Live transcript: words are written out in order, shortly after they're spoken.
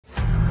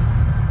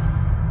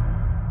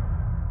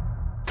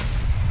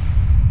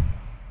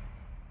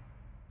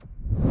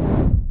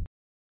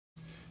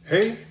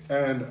Hey,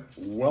 and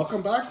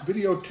welcome back.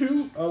 Video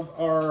 2 of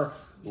our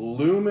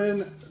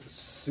Lumen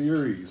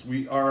series.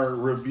 We are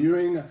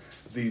reviewing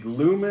the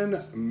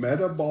Lumen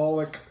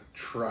Metabolic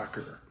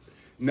Tracker.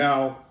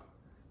 Now,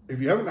 if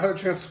you haven't had a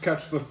chance to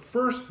catch the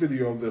first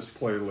video of this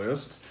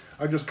playlist,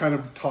 I just kind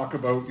of talk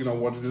about,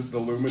 what the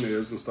Lumen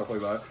is and stuff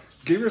like that.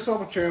 Give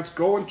yourself a chance,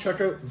 go and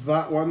check out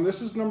that one.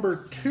 This is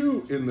number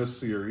 2 in this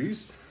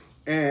series,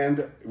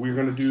 and we're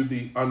going to do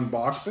the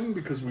unboxing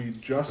because we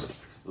just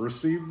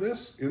received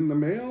this in the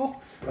mail,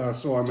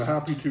 so I'm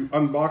happy to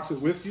unbox it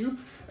with you.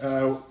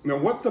 Now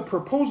what the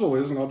proposal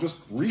is, and I'll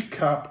just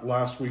recap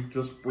last week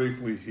just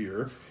briefly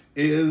here,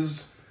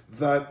 is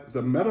that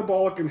the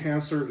Metabolic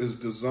Enhancer is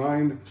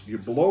designed, you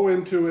blow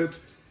into it,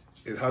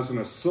 it has an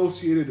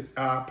associated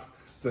app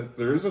that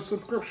there is a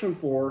subscription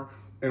for,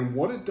 and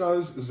what it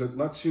does is it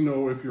lets you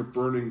know if you're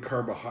burning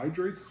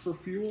carbohydrates for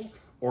fuel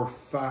or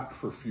fat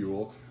for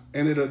fuel,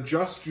 and it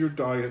adjusts your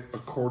diet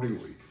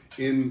accordingly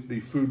in the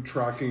food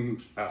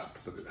tracking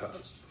app that it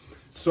has.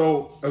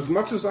 So as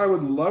much as I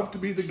would love to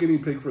be the guinea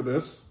pig for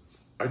this,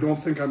 I don't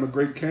think I'm a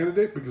great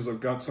candidate because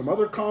I've got some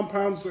other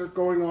compounds that are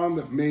going on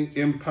that may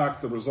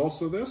impact the results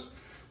of this.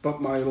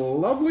 But my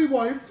lovely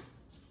wife,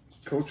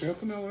 Coach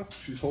Antonella,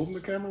 she's holding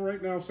the camera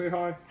right now. Say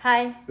hi.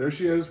 Hi. There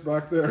she is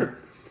back there.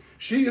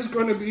 She is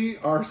going to be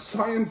our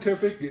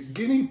scientific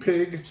guinea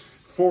pig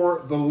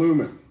for the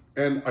Lumen.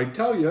 And I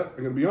tell you, I'm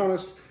going to be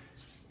honest,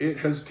 it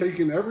has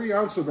taken every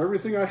ounce of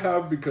everything I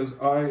have because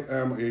I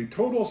am a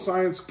total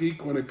science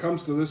geek when it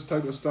comes to this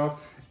type of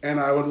stuff,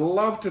 and I would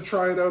love to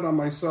try it out on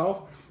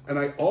myself. And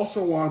I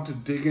also want to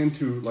dig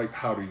into like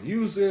how to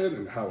use it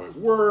and how it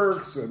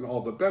works and all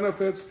the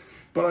benefits,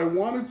 but I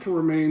wanted to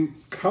remain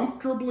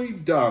comfortably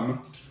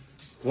dumb,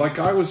 like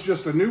I was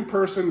just a new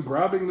person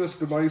grabbing this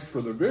device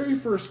for the very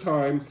first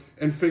time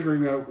and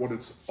figuring out what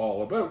it's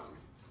all about.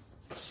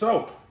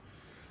 So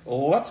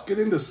let's get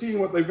into seeing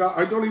what they've got.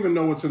 I don't even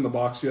know what's in the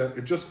box yet.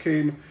 It just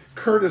came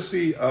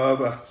courtesy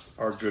of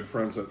our good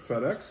friends at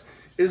FedEx.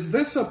 Is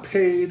this a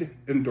paid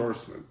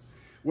endorsement?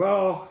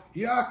 Well,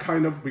 yeah,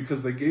 kind of,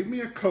 because they gave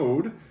me a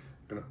code. I'm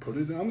going to put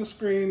it on the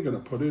screen, going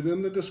to put it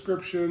in the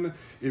description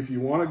if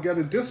you want to get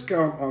a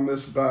discount on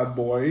this bad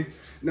boy.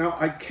 Now,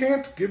 I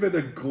can't give it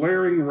a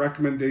glaring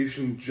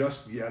recommendation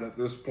just yet at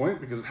this point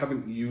because I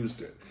haven't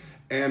used it.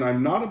 And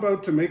I'm not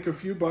about to make a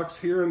few bucks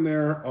here and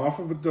there off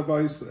of a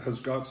device that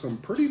has got some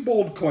pretty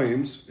bold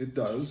claims, it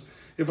does,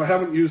 if I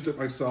haven't used it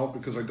myself,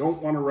 because I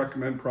don't want to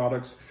recommend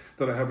products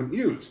that I haven't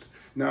used.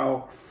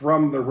 Now,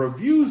 from the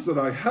reviews that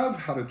I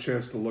have had a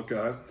chance to look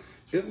at,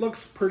 it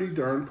looks pretty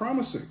darn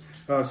promising.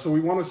 So we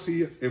want to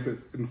see if it,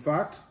 in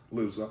fact,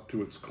 lives up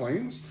to its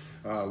claims.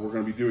 We're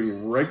going to be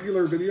doing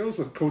regular videos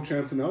with Coach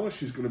Antonella.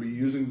 She's going to be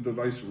using the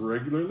device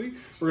regularly.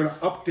 We're going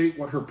to update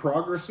what her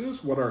progress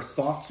is, what our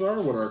thoughts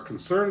are, what our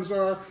concerns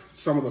are,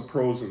 some of the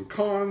pros and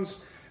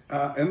cons.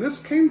 And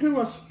this came to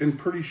us in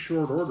pretty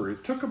short order.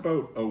 It took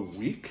about a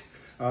week.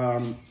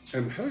 And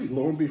hey,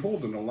 lo and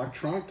behold, an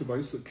electronic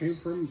device that came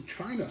from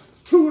China.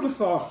 Who would have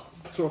thought?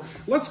 So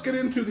let's get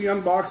into the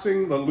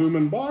unboxing. The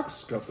Lumen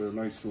box, got their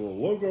nice little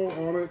logo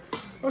on it.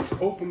 Let's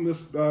open this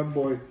bad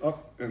boy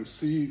up and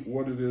see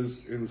what it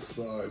is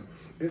inside.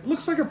 It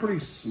looks like a pretty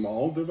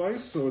small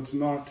device, so it's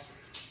not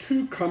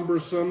too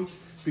cumbersome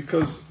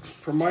because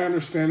from my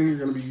understanding, you're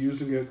going to be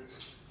using it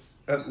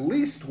at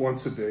least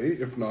once a day,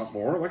 if not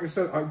more. Like I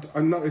said, I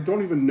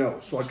don't even know.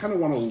 So I kind of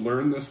want to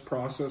learn this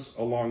process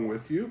along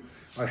with you.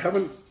 I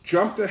haven't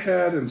jumped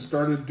ahead and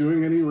started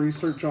doing any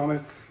research on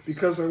it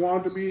because I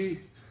want to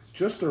be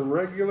just a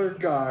regular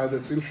guy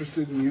that's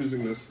interested in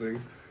using this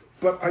thing.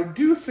 But I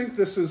do think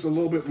this is a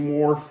little bit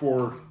more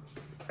for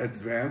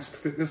advanced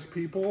fitness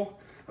people.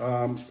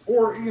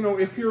 Or,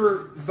 if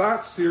you're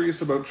that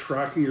serious about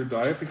tracking your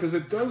diet, because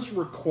it does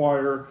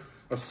require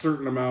a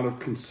certain amount of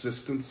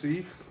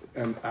consistency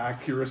and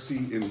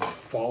accuracy in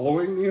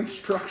following the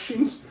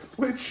instructions,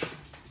 which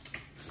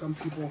some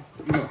people,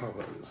 you know how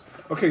that is.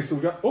 Okay, so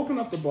we got open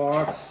up the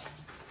box,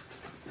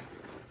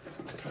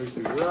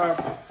 tightly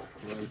wrapped.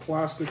 We're in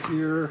plastic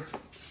here.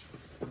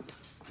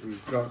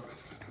 We've got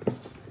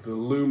the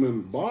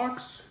Lumen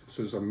box. It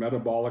says a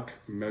metabolic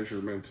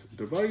measurement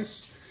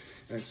device.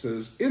 And it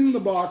says in the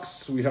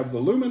box, we have the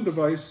Lumen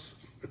device,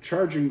 a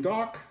charging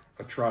dock,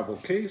 a travel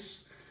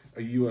case,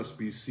 a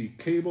USB-C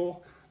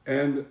cable,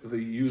 and the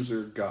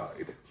user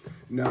guide.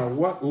 Now,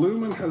 what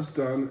Lumen has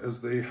done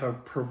is they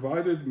have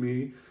provided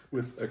me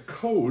with a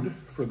code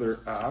for their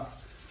app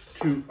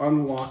to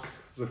unlock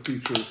the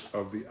features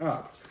of the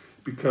app,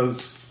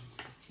 because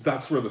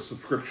that's where the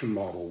subscription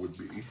model would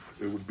be.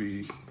 It would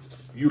be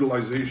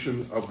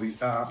utilization of the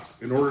app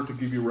in order to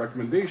give you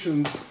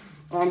recommendations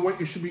on what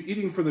you should be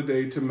eating for the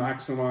day to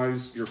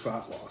maximize your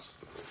fat loss.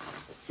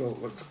 So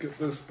let's get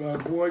this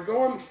bad boy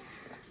going.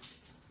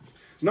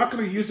 Not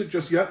going to use it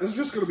just yet. This is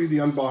just going to be the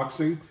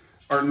unboxing.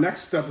 Our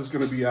next step is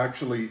going to be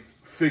actually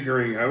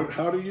figuring out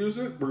how to use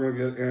it. We're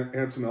going to get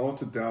Antonella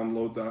to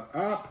download that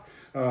app.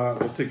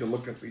 We'll take a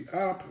look at the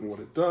app and what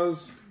it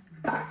does.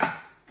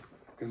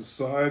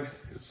 Inside,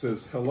 it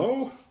says,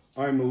 hello,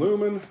 I'm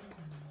Lumen.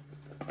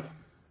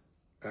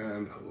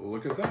 And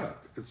look at that.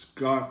 It's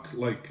got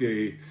like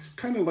a,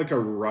 kind of like a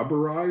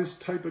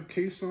rubberized type of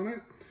case on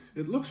it.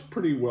 It looks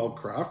pretty well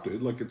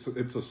crafted. Like it's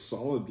a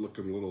solid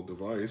looking little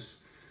device.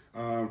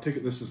 Take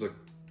it, this is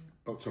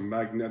it's a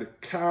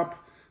magnetic cap.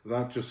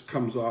 That just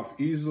comes off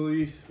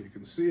easily. You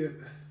can see it.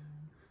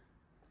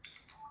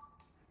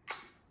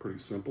 Pretty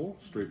simple,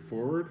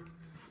 straightforward.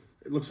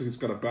 It looks like it's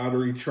got a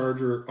battery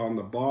charger on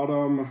the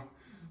bottom.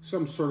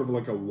 Some sort of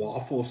like a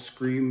waffle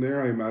screen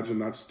there. I imagine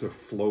that's to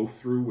flow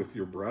through with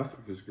your breath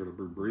because you're going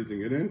to be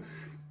breathing it in.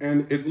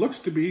 And it looks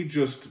to be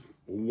just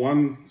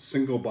one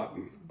single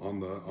button on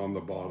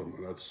the bottom.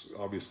 And that's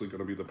obviously going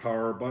to be the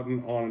power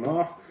button on and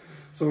off.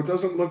 So it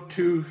doesn't look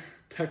too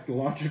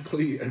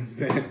technologically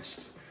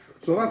advanced.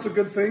 So that's a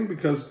good thing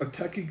because a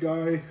techie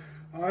guy,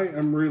 I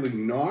am really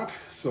not.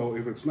 So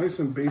if it's nice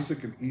and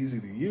basic and easy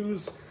to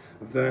use,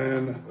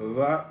 then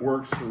that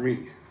works for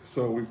me.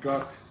 So we've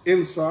got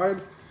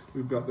inside,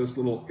 we've got this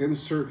little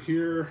insert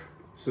here.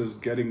 It says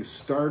getting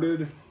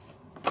started.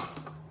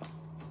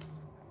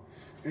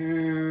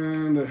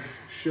 And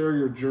share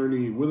your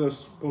journey with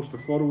us. Post a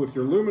photo with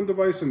your Lumen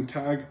device and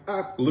tag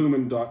at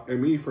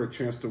lumen.me for a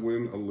chance to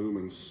win a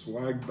Lumen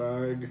swag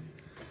bag.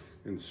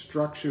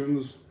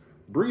 Instructions.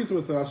 Breathe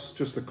with us.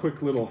 Just a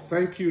quick little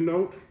thank you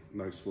note.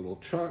 Nice little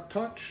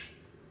touch.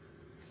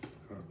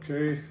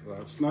 Okay,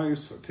 that's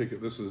nice. I take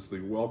it this is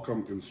the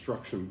welcome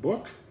instruction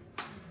book.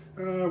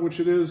 Which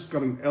it is,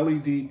 got an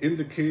LED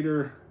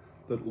indicator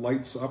that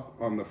lights up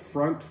on the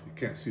front. You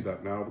can't see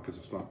that now because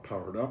it's not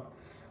powered up.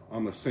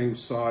 On the same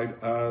side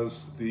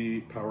as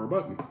the power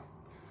button.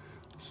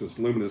 It says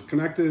Lumen is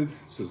connected,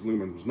 it says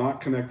Lumen is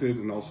not connected,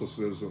 and also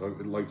says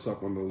it lights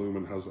up when the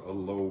Lumen has a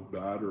low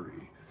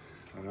battery.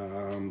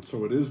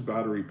 So it is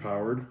battery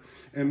powered.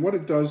 And what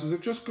it does is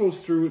it just goes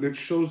through and it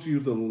shows you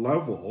the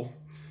level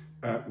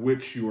at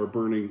which you are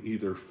burning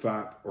either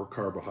fat or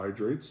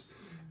carbohydrates.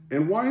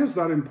 And why is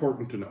that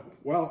important to know?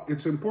 Well,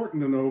 it's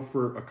important to know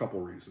for a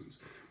couple reasons.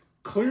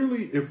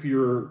 Clearly, if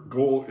your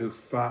goal is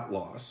fat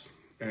loss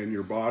and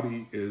your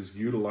body is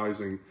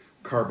utilizing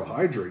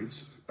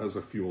carbohydrates as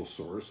a fuel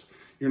source,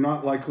 you're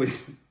not likely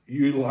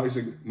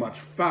utilizing much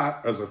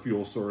fat as a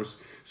fuel source.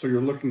 So you're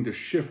looking to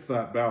shift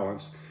that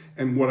balance.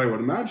 And what I would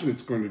imagine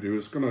it's going to do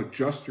is going to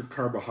adjust your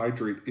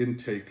carbohydrate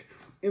intake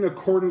in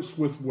accordance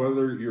with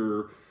whether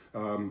you're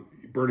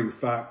burning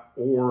fat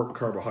or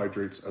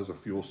carbohydrates as a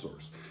fuel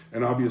source.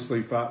 And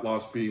obviously fat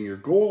loss being your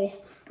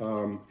goal,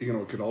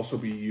 it could also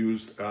be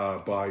used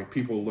by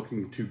people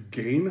looking to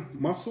gain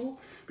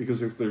muscle,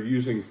 because if they're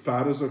using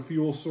fat as a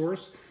fuel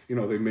source,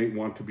 they may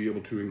want to be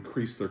able to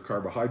increase their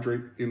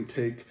carbohydrate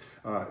intake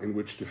in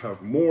which to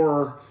have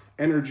more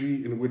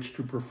energy in which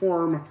to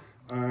perform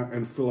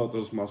and fill out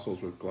those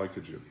muscles with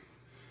glycogen.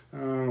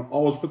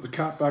 Always put the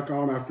cap back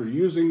on after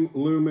using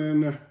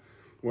Lumen.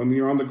 When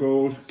you're on the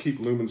go, keep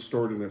Lumen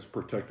stored in its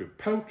protected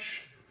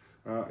pouch.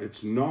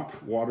 It's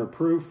not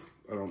waterproof.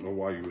 I don't know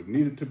why you would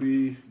need it to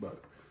be,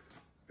 but,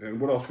 and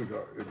what else we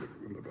got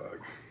in the bag?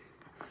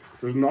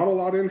 There's not a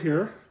lot in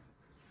here.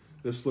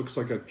 This looks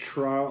like a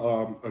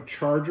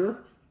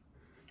charger.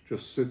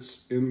 Just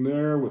sits in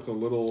there with a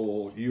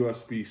little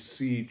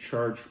USB-C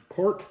charge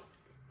port.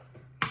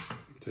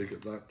 Take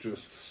it, that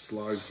just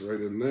slides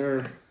right in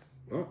there.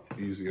 Oh,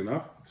 easy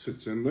enough,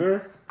 sits in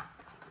there.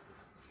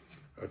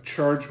 A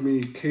Charge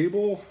Me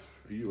cable,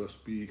 a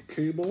USB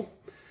cable.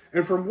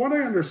 And from what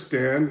I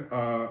understand,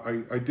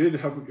 I did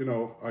have,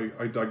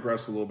 I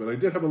digress a little bit. I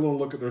did have a little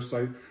look at their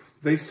site.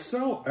 They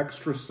sell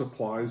extra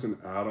supplies and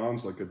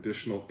add-ons like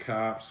additional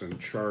caps and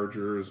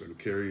chargers and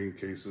carrying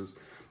cases.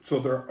 So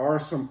there are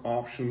some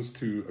options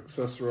to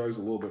accessorize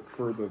a little bit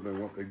further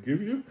than what they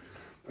give you.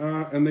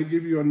 And they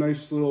give you a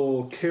nice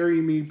little carry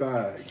me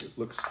bag. It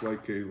looks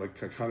like a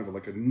kind of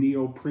like a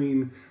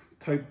neoprene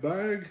type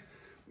bag.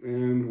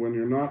 And when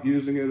you're not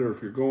using it, or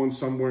if you're going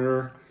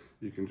somewhere,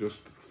 you can just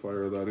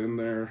fire that in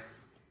there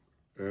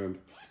and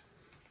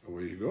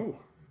away you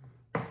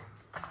go.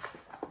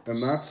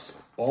 And that's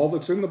all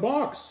that's in the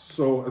box.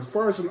 So as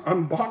far as an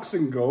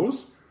unboxing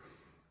goes,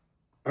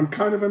 I'm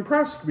kind of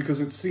impressed because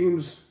it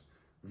seems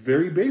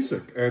very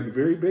basic, and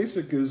very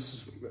basic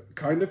is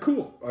kind of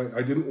cool.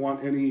 I didn't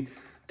want any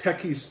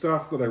techie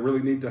stuff that I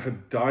really need to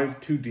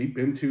dive too deep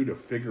into to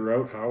figure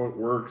out how it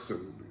works.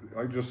 And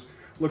I just,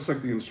 looks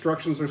like the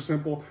instructions are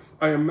simple.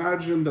 I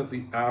imagine that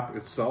the app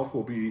itself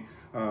will be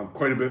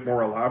quite a bit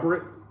more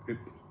elaborate. It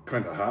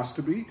kind of has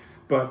to be,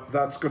 but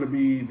that's going to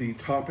be the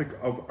topic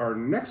of our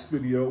next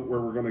video, where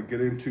we're going to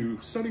get into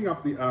setting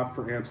up the app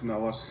for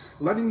Antonella,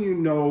 letting you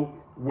know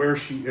where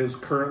she is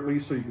currently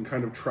so you can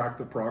kind of track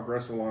the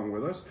progress along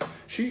with us.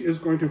 She is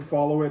going to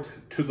follow it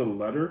to the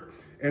letter.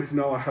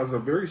 Antonella has a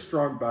very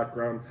strong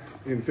background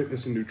in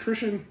fitness and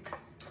nutrition.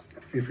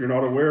 If you're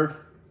not aware,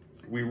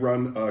 we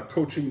run a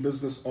coaching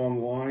business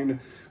online,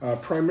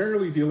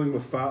 primarily dealing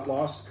with fat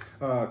loss,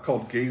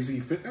 called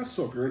GAZEYVIP.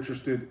 So if you're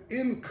interested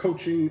in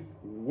coaching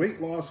weight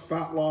loss,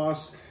 fat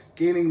loss,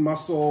 gaining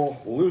muscle,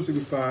 losing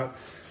fat,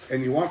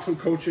 and you want some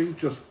coaching,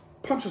 just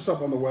punch us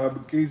up on the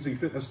web,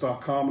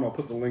 gazeyfitness.com, and I'll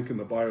put the link in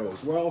the bio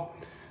as well.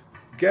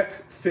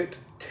 Get Fit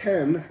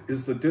 10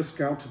 is the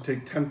discount to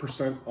take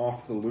 10%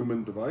 off the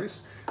Lumen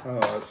device.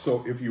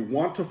 So if you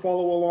want to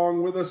follow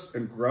along with us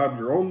and grab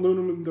your own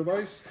Lumen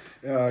device,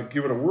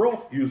 give it a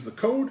whirl, use the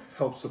code,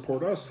 help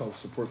support us, help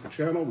support the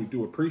channel. We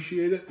do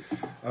appreciate it.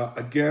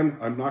 Again,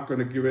 I'm not going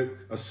to give it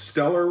a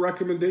stellar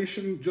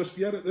recommendation just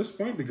yet at this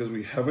point because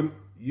we haven't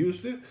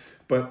used it,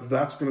 but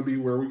that's going to be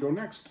where we go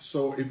next.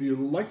 So if you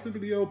like the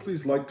video,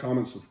 please like,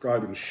 comment,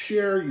 subscribe, and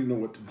share. You know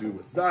what to do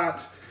with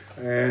that.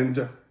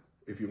 And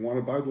if you want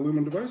to buy the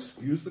Lumen device,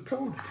 use the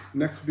code.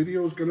 Next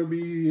video is going to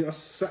be us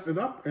setting it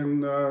up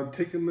and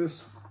taking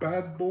this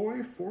bad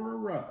boy for a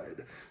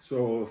ride.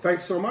 So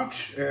thanks so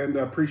much, and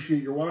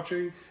appreciate your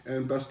watching,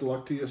 and best of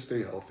luck to you.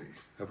 Stay healthy.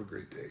 Have a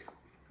great day.